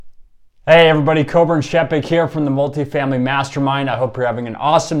Hey everybody, Coburn Shepik here from the Multifamily Mastermind. I hope you're having an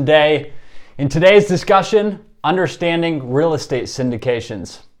awesome day. In today's discussion, understanding real estate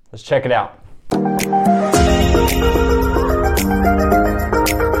syndications. Let's check it out.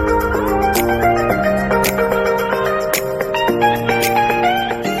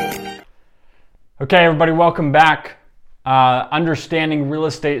 Okay everybody, welcome back. Understanding real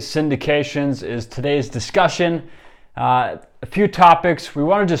estate syndications is today's discussion. A few topics. We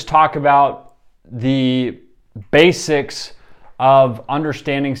want to just talk about the basics of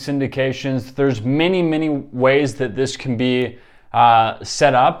understanding syndications. There's many ways that this can be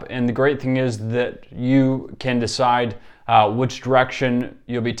set up, and the great thing is that you can decide which direction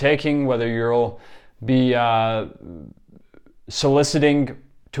you'll be taking, whether you'll be soliciting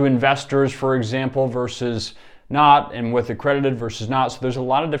to investors, for example, versus not, and with accredited versus not. So there's a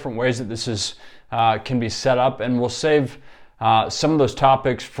lot of different ways that this is can be set up, and we'll save some of those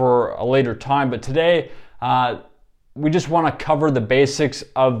topics for a later time. But today, we just want to cover the basics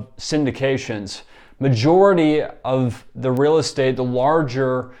of syndications. Majority of the real estate, the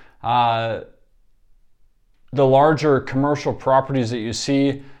larger commercial properties that you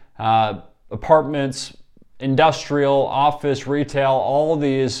see, apartments, industrial, office, retail, all of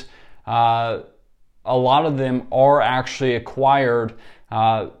these, a lot of them are actually acquired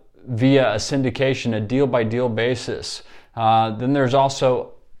via a syndication, a deal-by-deal basis. Then there's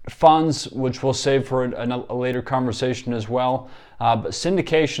also funds, which we'll save for a later conversation as well. But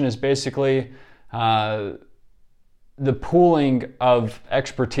syndication is basically the pooling of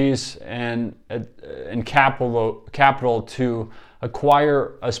expertise and capital to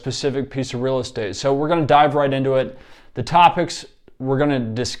acquire a specific piece of real estate. So we're going to dive right into it. The topics we're going to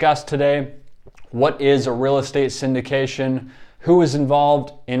discuss today: what is a real estate syndication? Who is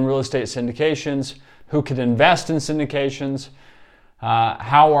involved in real estate syndications? Who can invest in syndications?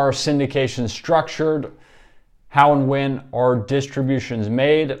 How are syndications structured? How and when are distributions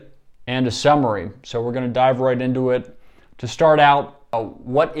made? And a summary. So we're going to dive right into it. To start out,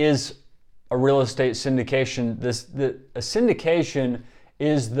 what is a real estate syndication? A syndication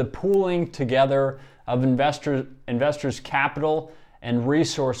is the pooling together of investors' capital and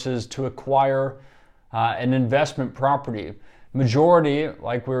resources to acquire an investment property. Majority,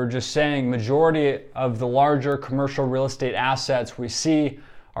 like we were just saying, majority of the larger commercial real estate assets we see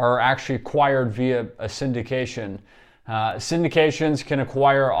are actually acquired via a syndication. Syndications can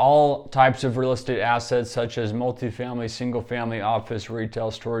acquire all types of real estate assets, such as multifamily, single-family, office,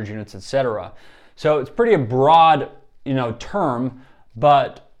 retail, storage units, etc. So it's pretty a broad, term,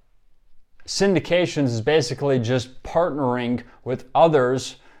 but syndications is basically just partnering with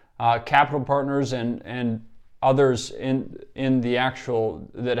others, capital partners and others in the actual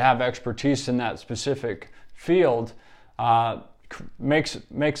that have expertise in that specific field,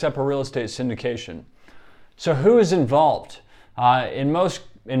 makes up a real estate syndication. So who is involved? In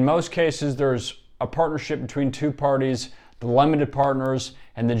most cases, there's a partnership between two parties: the limited partners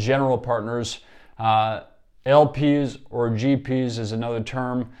and the general partners. LPs or GPs is another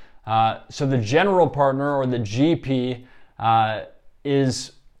term. So the general partner, or the GP,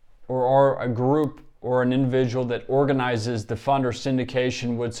 is or a group or an individual that organizes the fund or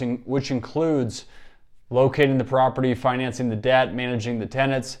syndication, which includes locating the property, financing the debt, managing the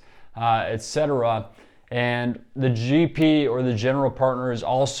tenants, etc. And the GP, or the general partner, is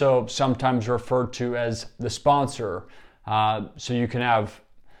also sometimes referred to as the sponsor. So you can have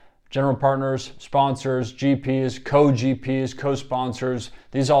general partners, sponsors, GPs, co-GPs, co-sponsors.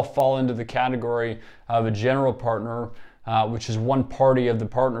 These all fall into the category of a general partner, which is one party of the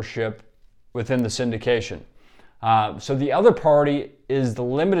partnership within the syndication. So the other party is the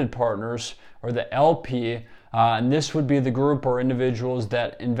limited partners, or the LP, and this would be the group or individuals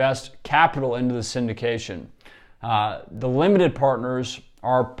that invest capital into the syndication. The limited partners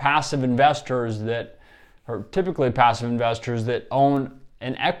are passive investors that are typically passive investors that own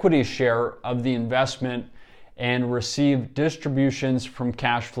an equity share of the investment and receive distributions from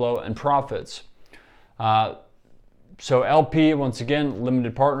cash flow and profits. So LP, once again,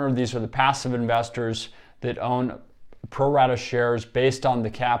 limited partner, these are the passive investors that own pro rata shares based on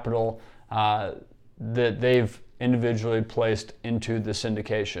the capital that they've individually placed into the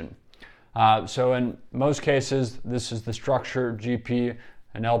syndication. So in most cases, this is the structure: GP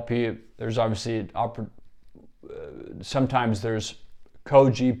and LP. There's obviously sometimes there's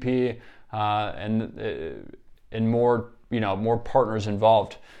co-GP and more partners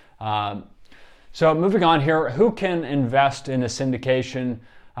involved. So moving on here, who can invest in a syndication?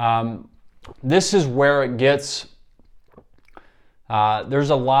 This is where it gets, there's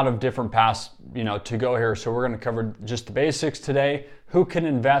a lot of different paths, to go here. So we're going to cover just the basics today. who can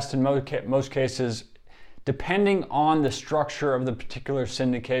invest in most cases, depending on the structure of the particular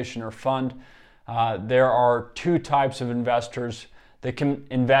syndication or fund. There are two types of investors that can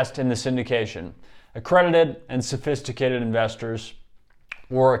invest in the syndication: accredited and sophisticated investors,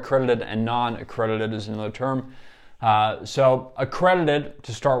 or accredited and non-accredited is another term. So accredited,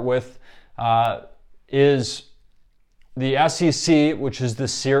 to start with, is the SEC, which is the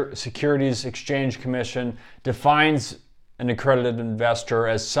Securities Exchange Commission, defines an accredited investor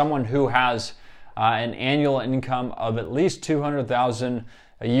as someone who has an annual income of at least $200,000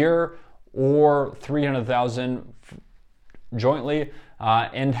 a year or $300,000 jointly,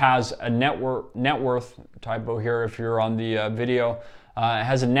 and has a net worth, typo here if you're on the video,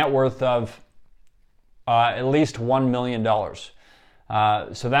 has a net worth of at least $1 million.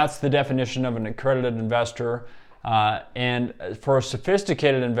 So that's the definition of an accredited investor. And for a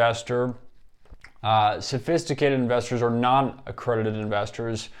sophisticated investor, sophisticated investors or non-accredited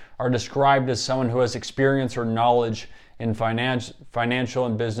investors are described as someone who has experience or knowledge in financial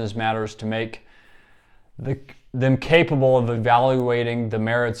and business matters to make them capable of evaluating the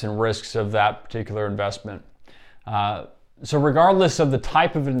merits and risks of that particular investment. So regardless of the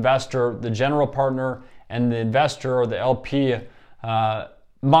type of investor, the general partner and the investor or the LP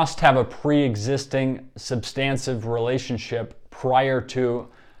must have a pre-existing substantive relationship prior to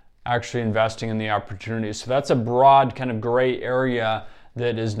actually investing in the opportunity. So that's a broad kind of gray area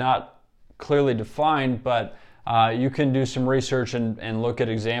that is not clearly defined, but you can do some research and look at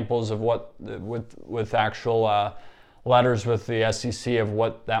examples of what with actual letters with the SEC of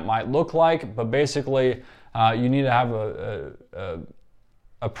what that might look like. But basically, you need to have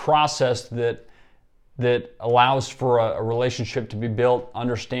a process that allows for a relationship to be built,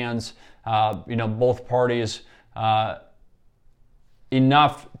 understands both parties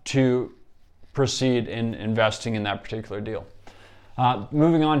enough to proceed in investing in that particular deal.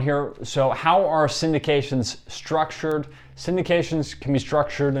 Moving on here, so how are syndications structured? Syndications can be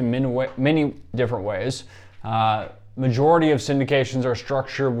structured in many different ways. Majority of syndications are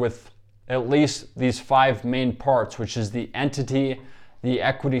structured with at least these 5 main parts, which is the entity, the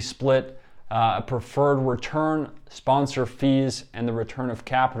equity split, a preferred return, sponsor fees, and the return of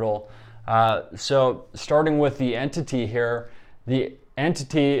capital. So starting with the entity here, the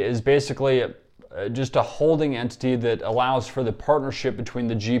entity is basically just a holding entity that allows for the partnership between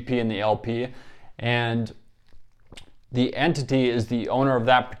the GP and the LP, and the entity is the owner of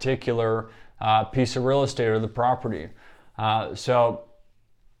that particular piece of real estate or the property. So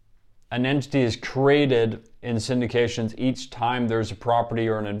an entity is created in syndications each time there's a property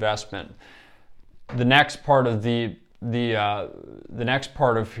or an investment. The next part of the next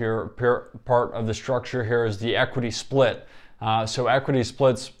part of the structure here is the equity split. So equity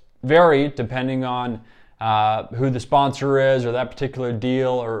splits vary depending on who the sponsor is or that particular deal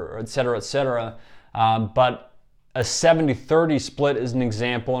or et cetera, but a 70-30 split is an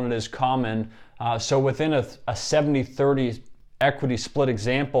example, and it is common. So within a 70-30 equity split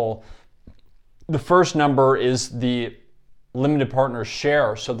example, the first number is the limited partner's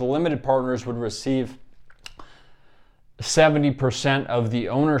share. So the limited partners would receive 70% of the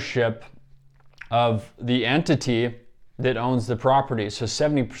ownership of the entity that owns the property. So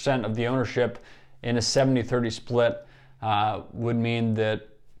 70% of the ownership in a 70-30 split would mean that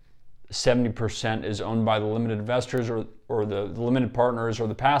 70% is owned by the limited investors or the limited partners or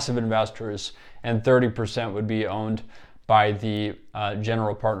the passive investors, and 30% would be owned by the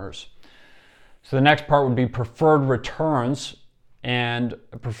general partners. So the next part would be preferred returns, and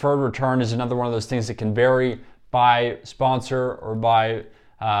a preferred return is another one of those things that can vary by sponsor or by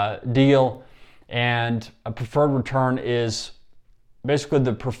deal. And a preferred return is basically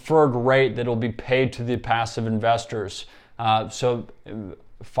the preferred rate that will be paid to the passive investors. So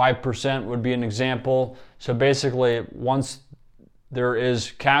 5% would be an example. So basically, once there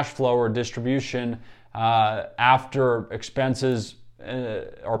is cash flow or distribution after expenses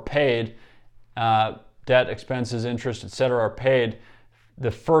are paid, debt, expenses, interest, etc., are paid,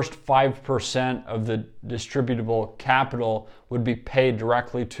 the first 5% of the distributable capital would be paid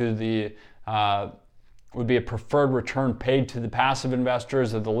directly to the would be a preferred return paid to the passive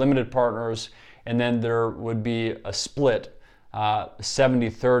investors or the limited partners, and then there would be a split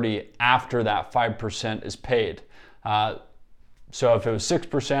 70-30 after that 5% is paid. So if it was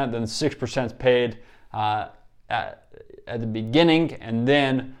 6%, then 6% is paid at the beginning, and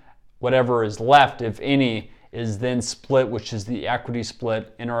then whatever is left, if any, is then split, which is the equity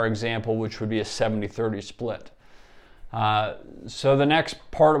split in our example, which would be a 70-30 split. So the next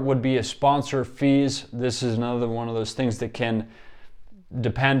part would be a sponsor fees. This is another one of those things that can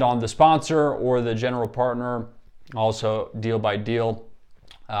depend on the sponsor or the general partner, also deal by deal.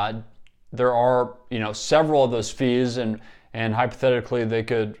 There are, several of those fees, and hypothetically you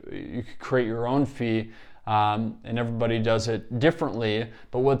could create your own fee, and everybody does it differently.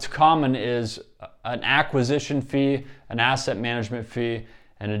 But what's common is an acquisition fee, an asset management fee,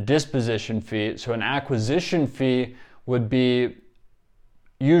 and a disposition fee. So an acquisition fee would be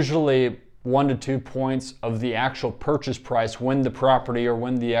usually 1 to 2 points of the actual purchase price when the property or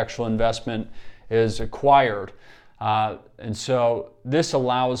when the actual investment is acquired. And so this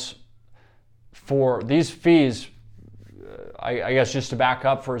allows for these fees, I guess just to back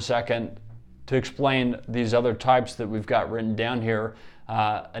up for a second, to explain these other types that we've got written down here.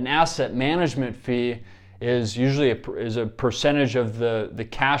 An asset management fee is usually a percentage of the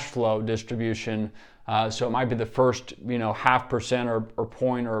cash flow distribution. So it might be the first 0.5% or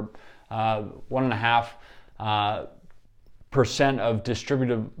point or 1.5% of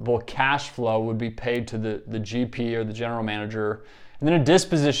distributable cash flow would be paid to the GP or the general manager. And then a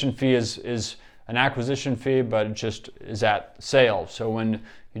disposition fee is an acquisition fee, but it just is at sale. So when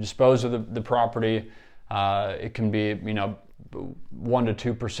you dispose of the property, it can be 1 to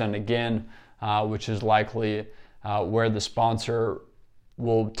 2% again, which is likely where the sponsor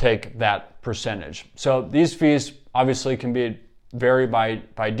will take that percentage. So these fees obviously can vary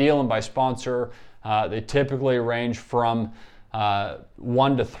by deal and by sponsor. They typically range from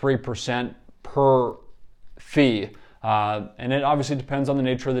 1 to 3% per fee, and it obviously depends on the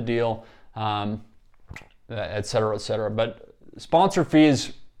nature of the deal, et cetera, et cetera. But sponsor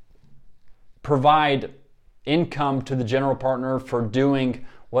fees provide income to the general partner for doing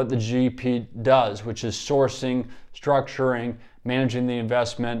what the GP does, which is sourcing, structuring, managing the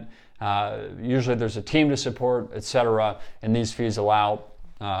investment. Usually there's a team to support, et cetera, and these fees allow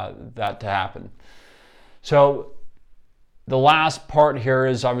that to happen. So the last part here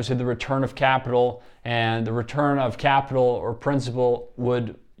is obviously the return of capital, and the return of capital or principal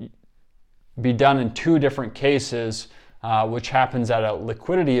would be done in two different cases, which happens at a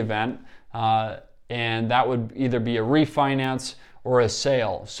liquidity event, and that would either be a refinance or a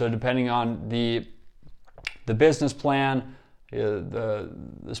sale. So depending on the business plan, the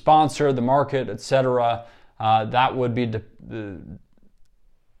sponsor, the market, etc., that would be the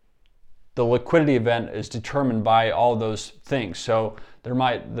liquidity event is determined by all those things. So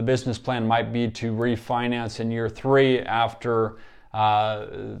the business plan might be to refinance in year 3 after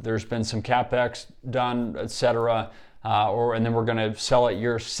there's been some capex done, etc., and then we're going to sell at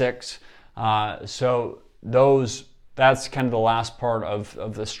year 6. So that's kind of the last part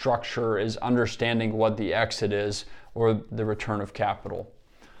of the structure, is understanding what the exit is or the return of capital.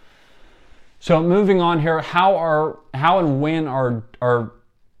 So moving on here, how and when are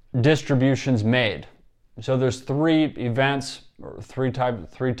distributions made? So there's 3 events, or three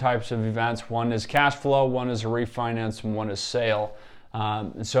types of events. One is cash flow, one is a refinance, and one is sale.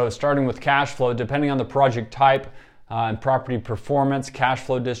 So starting with cash flow, depending on the project type and property performance, cash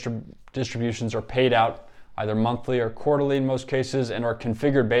flow distributions are paid out either monthly or quarterly in most cases, and are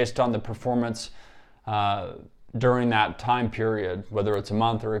configured based on the performance during that time period, whether it's a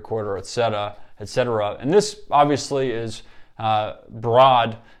month or a quarter, etc., etc. And this obviously is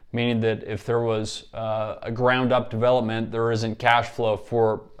broad, meaning that if there was a ground-up development, there isn't cash flow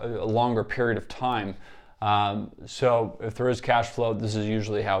for a longer period of time. So if there is cash flow, this is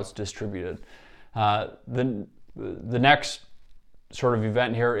usually how it's distributed. The next sort of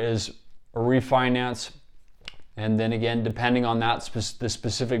event here is a refinance, and then again, depending on that the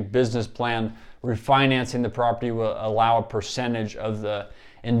specific business plan, refinancing the property will allow a percentage of the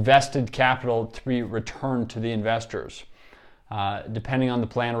invested capital to be returned to the investors. Depending on the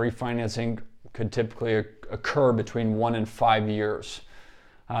plan, refinancing could typically occur between 1 and 5 years.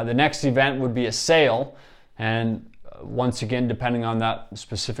 The next event would be a sale, and once again, depending on that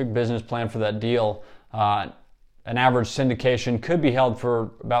specific business plan for that deal, an average syndication could be held for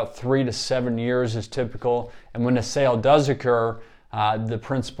about 3 to 7 years is typical, and when a sale does occur, the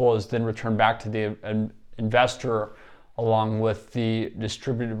principal is then returned back to the investor along with the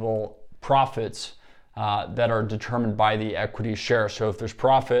distributable profits that are determined by the equity share. So if there's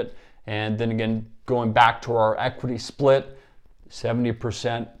profit, and then again, going back to our equity split,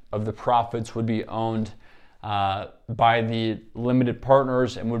 70% of the profits would be owned by the limited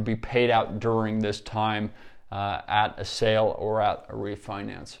partners and would be paid out during this time at a sale or at a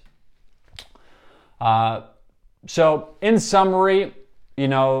refinance. So in summary,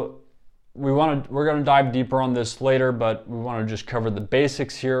 we're going to dive deeper on this later, but we want to just cover the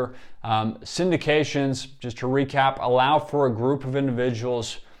basics here. Syndications, just to recap, allow for a group of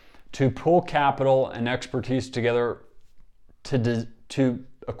individuals to pool capital and expertise together to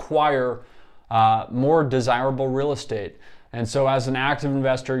acquire more desirable real estate. And so as an active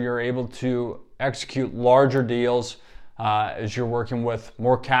investor, you're able to execute larger deals as you're working with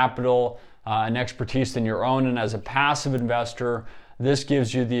more capital and expertise than your own. And as a passive investor, this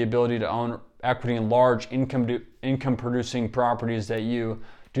gives you the ability to own equity in large income producing properties that you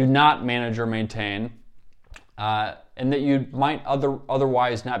do not manage or maintain, and that you might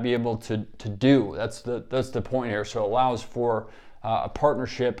otherwise not be able to do. That's the point here. So it allows for a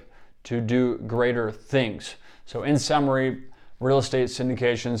partnership to do greater things. So in summary, real estate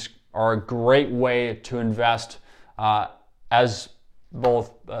syndications are a great way to invest as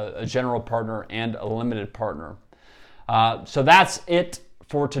both a general partner and a limited partner. So that's it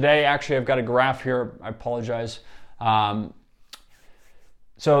for today. Actually, I've got a graph here. I apologize.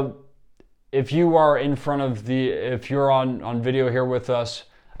 So if you are in front of if you're on video here with us,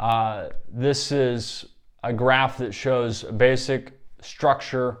 this is a graph that shows a basic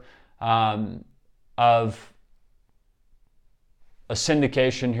structure of a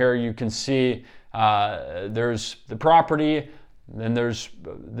syndication. Here you can see there's the property, then there's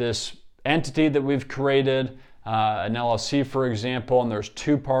this entity that we've created, an LLC, for example, and there's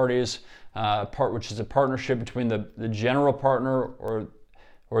two parties, which is a partnership between the general partner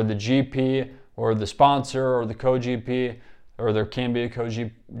or the GP or the sponsor or the co-GP, or there can be a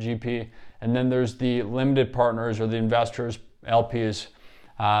co-GP, and then there's the limited partners or the investors, LPs,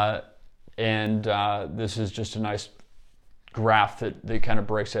 and this is just a nice graph that kind of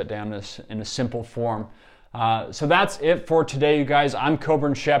breaks that down in a simple form. So that's it for today, you guys. I'm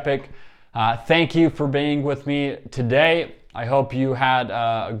Coburn Shepik. Thank you for being with me today. I hope you had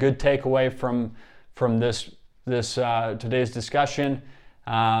a good takeaway from this today's discussion.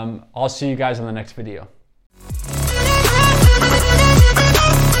 I'll see you guys in the next video.